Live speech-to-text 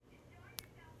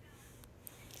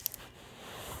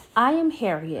I am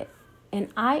Harriet, and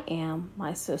I am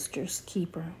my sister's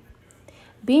keeper.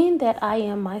 Being that I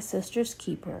am my sister's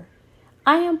keeper,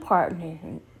 I am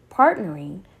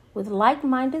partnering with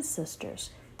like-minded sisters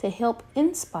to help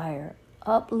inspire,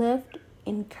 uplift,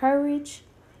 encourage,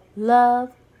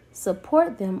 love,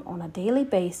 support them on a daily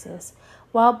basis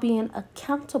while being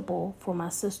accountable for my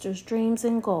sister's dreams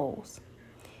and goals.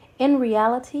 In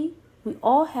reality, we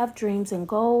all have dreams and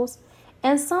goals,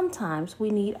 and sometimes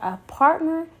we need a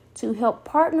partner to help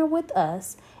partner with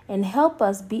us and help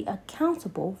us be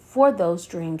accountable for those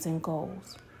dreams and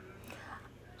goals.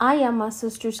 I am my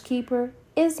sister's keeper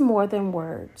is more than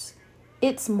words.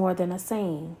 It's more than a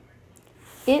saying.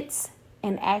 It's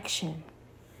an action.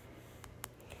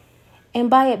 And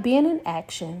by it being an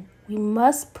action, we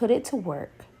must put it to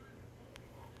work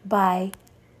by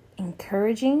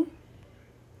encouraging,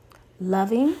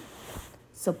 loving,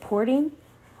 supporting,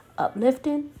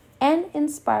 uplifting, and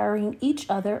inspiring each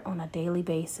other on a daily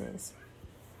basis.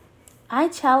 I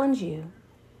challenge you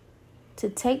to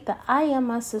take the I Am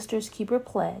My Sister's Keeper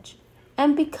pledge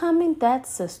and becoming that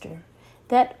sister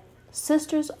that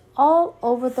sisters all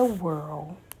over the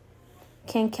world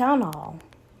can count on.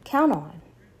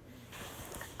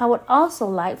 I would also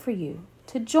like for you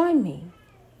to join me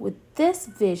with this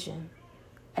vision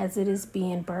as it is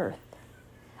being birthed.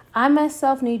 I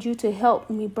myself need you to help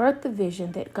me birth the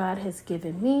vision that God has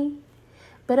given me,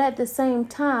 but at the same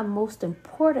time, most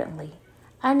importantly,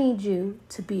 I need you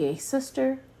to be a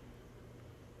sister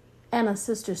and a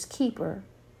sister's keeper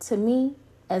to me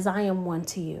as I am one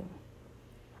to you.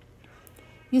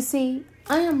 You see,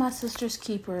 I Am My Sister's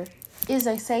Keeper is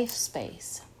a safe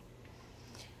space.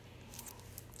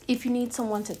 If you need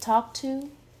someone to talk to,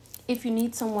 if you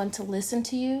need someone to listen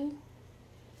to you,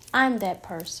 I'm that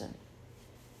person.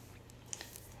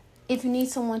 If you need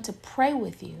someone to pray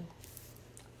with you,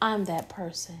 I'm that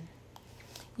person.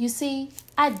 You see,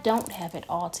 I don't have it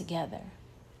all together.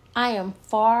 I am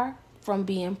far from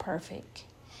being perfect.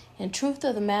 And truth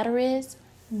of the matter is,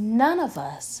 none of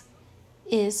us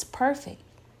is perfect.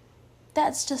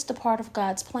 That's just a part of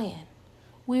God's plan.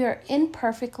 We are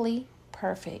imperfectly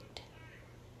perfect.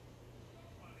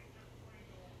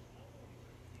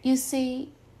 You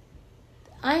see,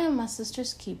 I Am My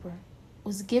Sister's Keeper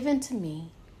was given to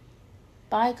me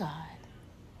by God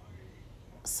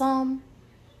some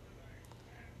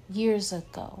years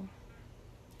ago.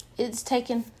 It's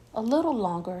taken a little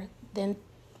longer than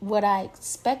what I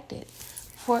expected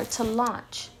for it to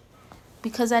launch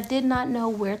because I did not know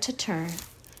where to turn.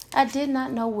 I did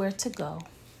not know where to go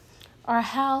or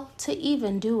how to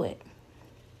even do it.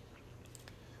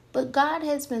 But God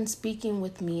has been speaking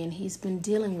with me and He's been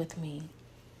dealing with me.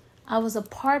 I was a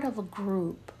part of a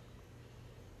group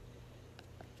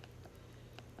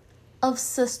of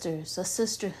sisters, a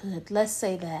sisterhood, let's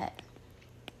say that.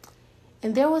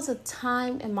 And there was a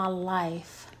time in my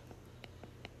life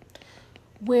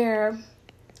where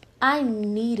I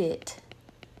needed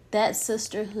that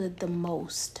sisterhood the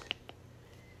most.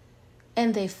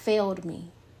 And they failed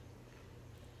me.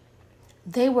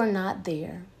 They were not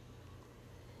there.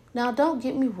 Now, don't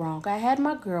get me wrong. I had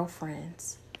my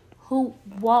girlfriends who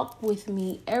walked with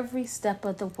me every step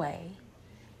of the way.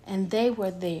 And they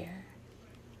were there.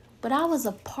 But I was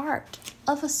a part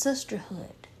of a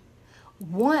sisterhood.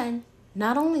 One,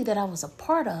 not only that I was a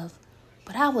part of,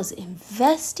 but I was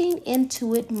investing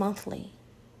into it monthly.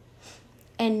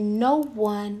 And no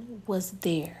one was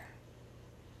there.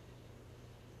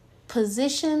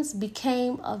 Positions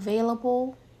became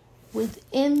available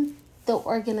within the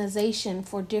organization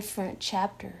for different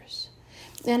chapters.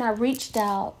 And I reached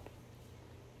out,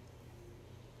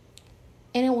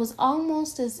 and it was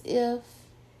almost as if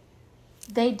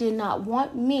they did not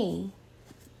want me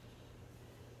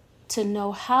to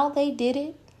know how they did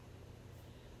it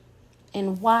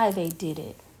and why they did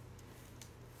it.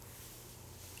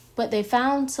 But they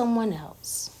found someone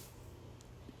else.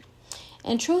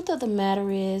 And truth of the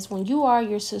matter is, when you are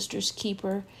your sister's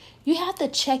keeper, you have to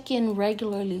check in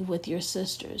regularly with your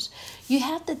sisters. You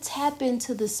have to tap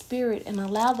into the Spirit and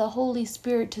allow the Holy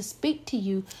Spirit to speak to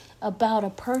you about a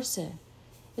person.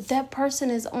 If that person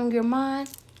is on your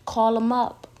mind, call them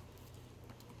up.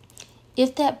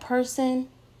 If that person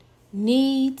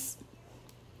needs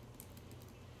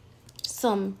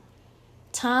some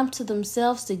time to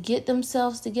themselves to get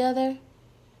themselves together,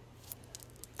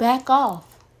 back off.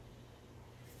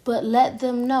 But let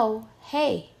them know,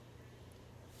 hey,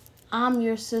 I'm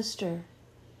your sister.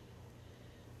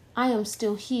 I am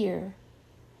still here.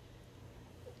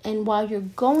 And while you're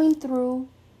going through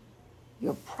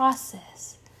your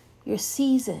process, your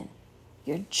season,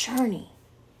 your journey,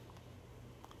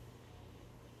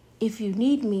 if you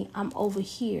need me, I'm over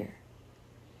here.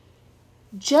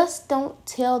 Just don't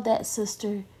tell that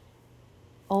sister,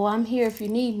 oh, I'm here if you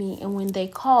need me, and when they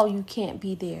call, you can't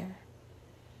be there.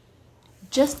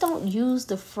 Just don't use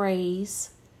the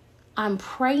phrase, I'm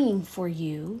praying for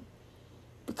you,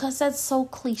 because that's so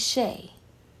cliche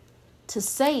to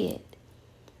say it.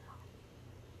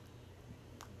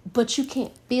 But you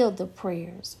can't feel the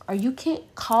prayers, or you can't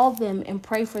call them and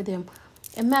pray for them.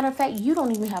 As a matter of fact, you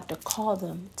don't even have to call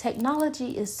them.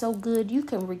 Technology is so good, you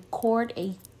can record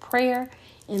a prayer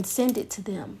and send it to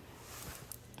them.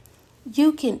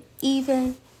 You can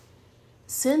even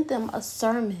send them a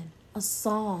sermon, a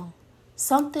song,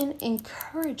 something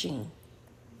encouraging.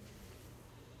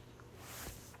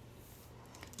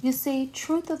 You see,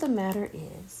 truth of the matter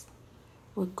is,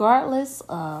 regardless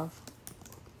of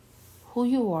who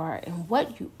you are and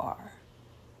what you are,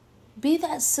 be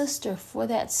that sister for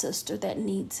that sister that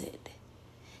needs it.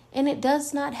 And it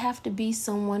does not have to be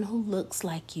someone who looks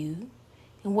like you.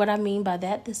 And what I mean by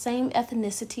that, the same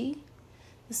ethnicity,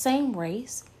 the same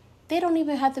race. They don't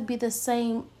even have to be the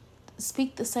same,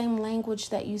 speak the same language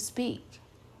that you speak.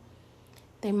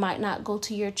 They might not go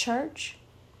to your church.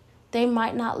 They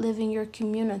might not live in your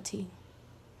community.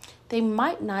 They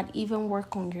might not even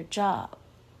work on your job.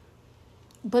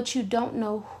 But you don't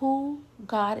know who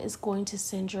God is going to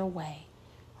send your way,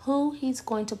 who He's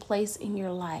going to place in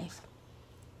your life.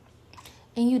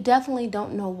 And you definitely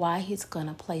don't know why He's going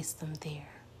to place them there.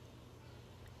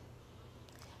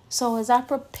 So as I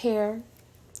prepare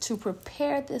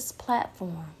this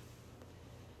platform,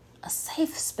 a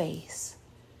safe space,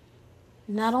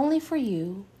 not only for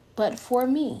you, but for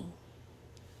me.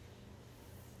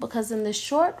 Because in the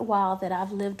short while that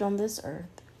I've lived on this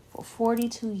earth, for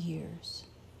 42 years,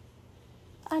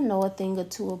 I know a thing or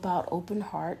two about open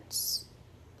hearts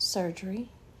surgery.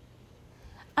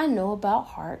 I know about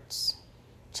hearts,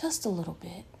 just a little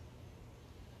bit.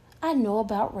 I know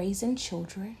about raising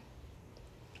children.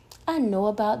 I know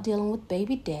about dealing with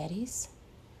baby daddies.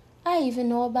 I even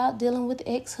know about dealing with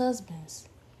ex-husbands.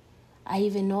 I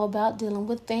even know about dealing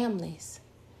with families,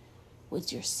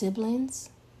 with your siblings,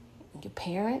 your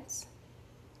parents,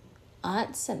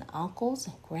 aunts and uncles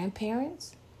and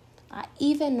grandparents. I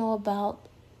even know about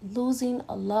losing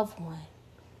a loved one,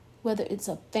 whether it's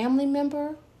a family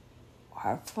member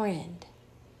or a friend,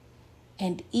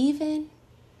 and even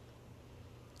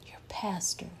your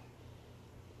pastor.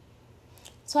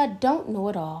 So I don't know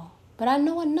it all, but I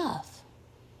know enough.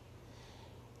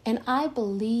 And I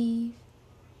believe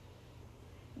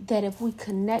that if we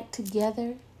connect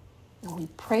together and we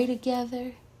pray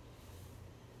together,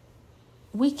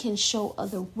 we can show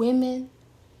other women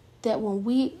that when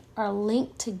we are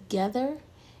linked together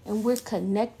and we're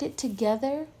connected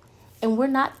together and we're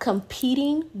not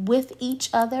competing with each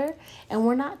other and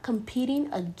we're not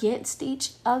competing against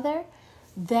each other,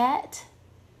 that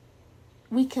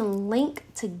we can link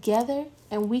together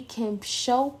and we can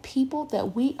show people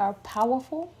that we are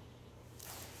powerful,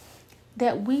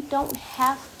 that we don't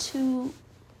have to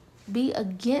be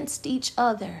against each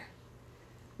other.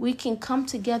 We can come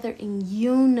together in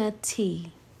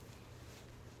unity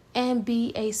and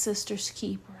be a sister's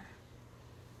keeper.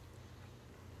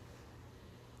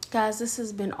 Guys, this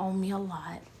has been on me a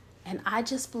lot, and I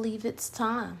just believe it's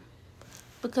time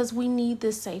because we need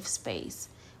this safe space.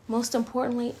 Most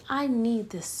importantly, I need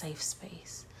this safe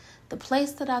space. The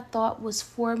place that I thought was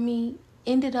for me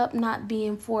ended up not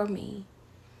being for me,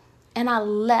 and I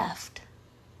left.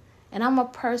 And I'm a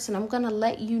person, I'm going to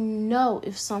let you know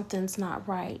if something's not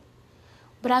right.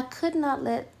 But I could not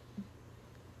let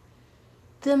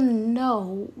them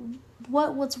know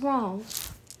what was wrong.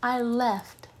 I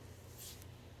left.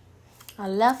 I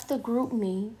left the group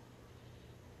me.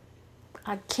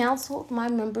 I canceled my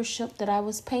membership that I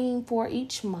was paying for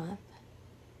each month.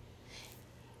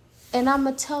 And I'm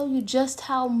going to tell you just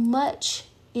how much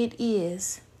it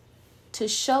is to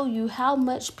show you how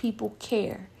much people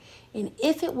care. And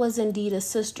if it was indeed a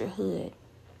sisterhood,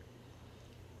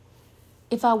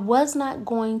 if I was not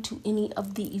going to any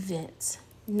of the events,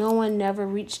 no one never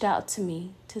reached out to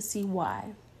me to see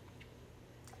why.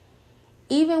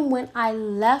 Even when I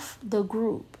left the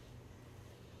group,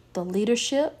 the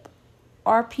leadership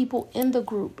or people in the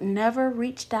group never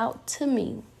reached out to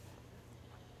me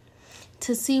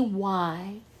to see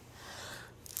why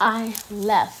I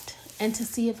left and to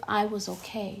see if I was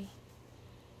okay.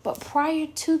 But prior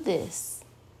to this,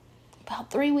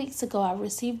 about 3 weeks ago, I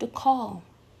received a call.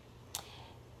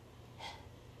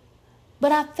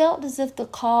 But I felt as if the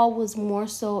call was more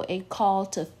so a call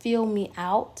to fill me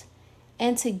out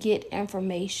and to get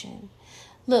information.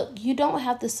 Look, you don't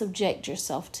have to subject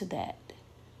yourself to that.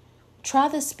 Try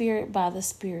the Spirit by the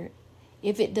Spirit.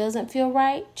 If it doesn't feel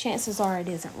right, chances are it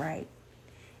isn't right.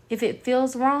 If it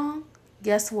feels wrong,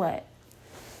 guess what?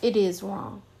 It is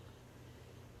wrong.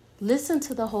 Listen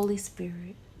to the Holy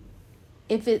Spirit.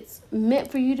 If it's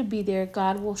meant for you to be there,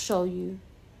 God will show you.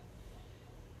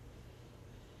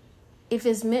 If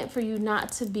it's meant for you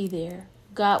not to be there,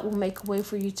 God will make a way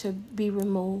for you to be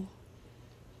removed.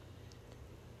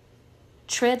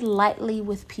 Tread lightly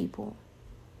with people.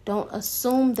 Don't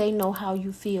assume they know how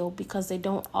you feel, because they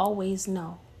don't always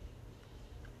know.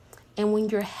 And when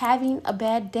you're having a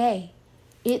bad day,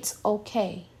 it's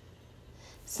okay.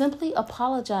 Simply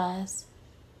apologize.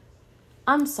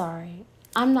 I'm sorry.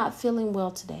 I'm not feeling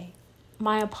well today.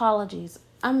 My apologies.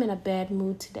 I'm in a bad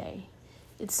mood today.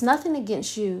 It's nothing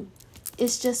against you.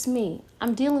 It's just me.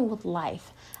 I'm dealing with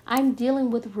life. I'm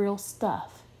dealing with real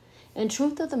stuff. And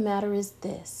truth of the matter is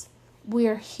this: we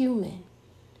are human.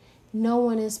 No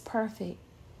one is perfect.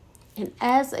 And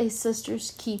as a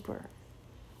sister's keeper,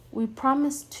 we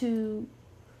promise to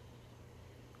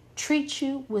treat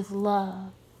you with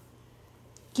love,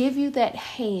 give you that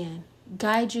hand,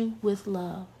 guide you with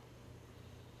love,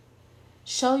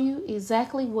 show you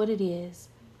exactly what it is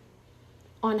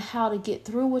on how to get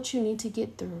through what you need to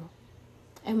get through.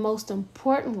 And most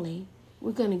importantly,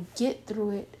 we're going to get through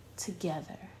it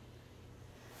together.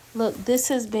 Look, this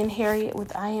has been Harriet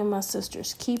with I Am My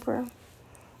Sister's Keeper.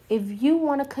 If you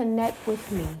want to connect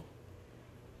with me,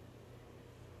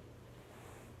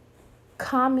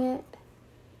 comment,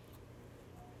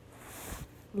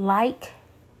 like,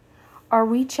 or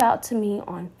reach out to me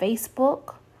on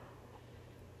Facebook,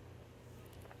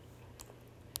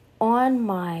 on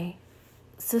my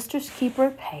Sister's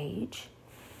Keeper page.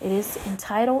 It is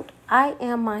entitled I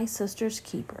Am My Sister's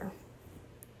Keeper.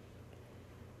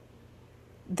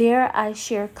 There I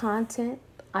share content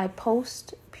I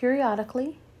post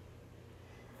periodically.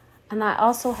 And I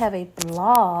also have a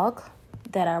blog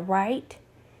that I write.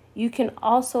 You can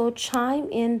also chime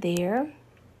in there.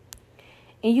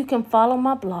 And you can follow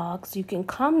my blogs. You can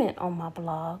comment on my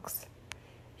blogs.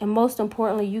 And most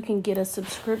importantly, you can get a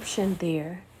subscription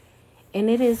there. And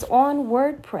it is on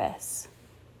WordPress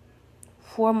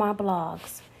for my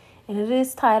blogs. And it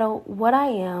is titled What I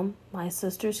Am, My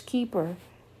Sister's Keeper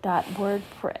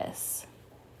 .wordpress.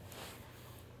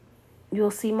 You'll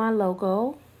see my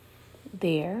logo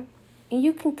there. And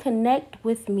you can connect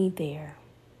with me there.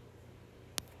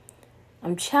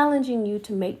 I'm challenging you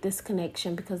to make this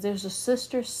connection, because there's a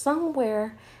sister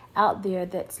somewhere out there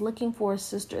that's looking for a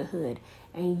sisterhood,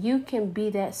 and you can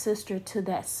be that sister to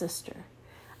that sister.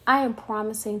 I am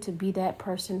promising to be that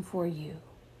person for you.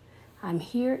 I'm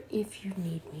here if you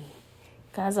need me.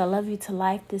 Guys, I love you to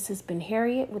life. This has been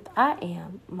Harriet with I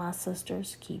Am My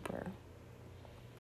Sister's Keeper.